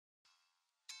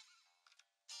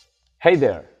Hey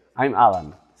there, I'm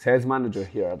Alan, Sales Manager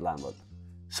here at Landbot.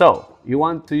 So, you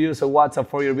want to use a WhatsApp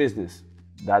for your business?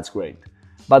 That's great.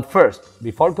 But first,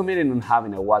 before committing on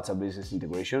having a WhatsApp business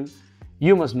integration,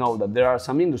 you must know that there are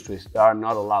some industries that are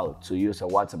not allowed to use a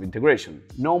WhatsApp integration,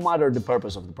 no matter the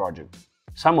purpose of the project.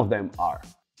 Some of them are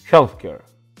healthcare,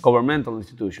 governmental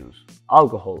institutions,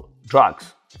 alcohol,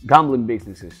 drugs, gambling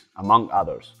businesses, among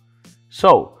others.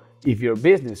 So, if your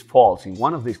business falls in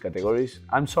one of these categories,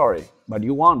 I'm sorry, but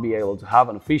you won't be able to have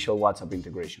an official WhatsApp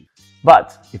integration.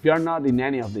 But if you are not in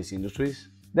any of these industries,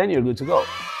 then you're good to go.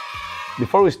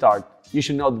 Before we start, you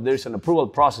should know that there is an approval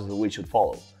process that we should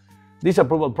follow. This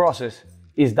approval process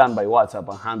is done by WhatsApp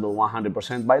and handled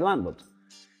 100% by Landbot.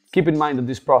 Keep in mind that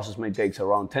this process may take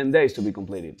around 10 days to be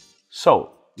completed.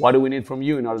 So, what do we need from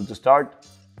you in order to start?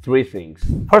 3 things.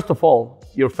 First of all,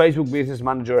 your Facebook Business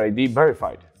Manager ID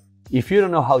verified. If you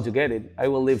don't know how to get it, I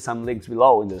will leave some links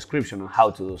below in the description on how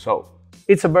to do so.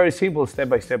 It's a very simple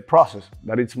step-by-step process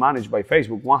that it's managed by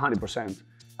Facebook 100%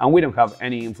 and we don't have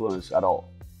any influence at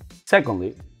all.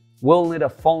 Secondly, we'll need a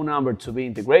phone number to be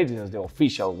integrated as the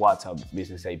official WhatsApp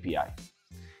Business API.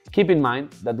 Keep in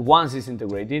mind that once it's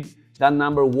integrated, that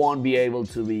number won't be able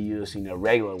to be used in a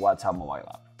regular WhatsApp mobile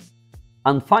app.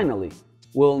 And finally,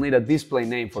 we'll need a display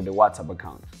name for the WhatsApp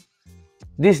account.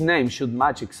 This name should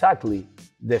match exactly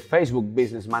the Facebook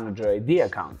Business Manager ID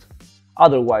account.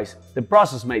 Otherwise, the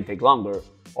process may take longer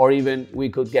or even we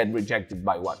could get rejected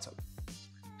by WhatsApp.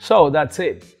 So that's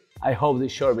it. I hope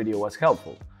this short video was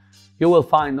helpful. You will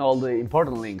find all the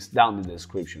important links down in the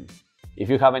description. If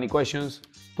you have any questions,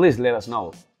 please let us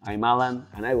know. I'm Alan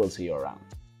and I will see you around.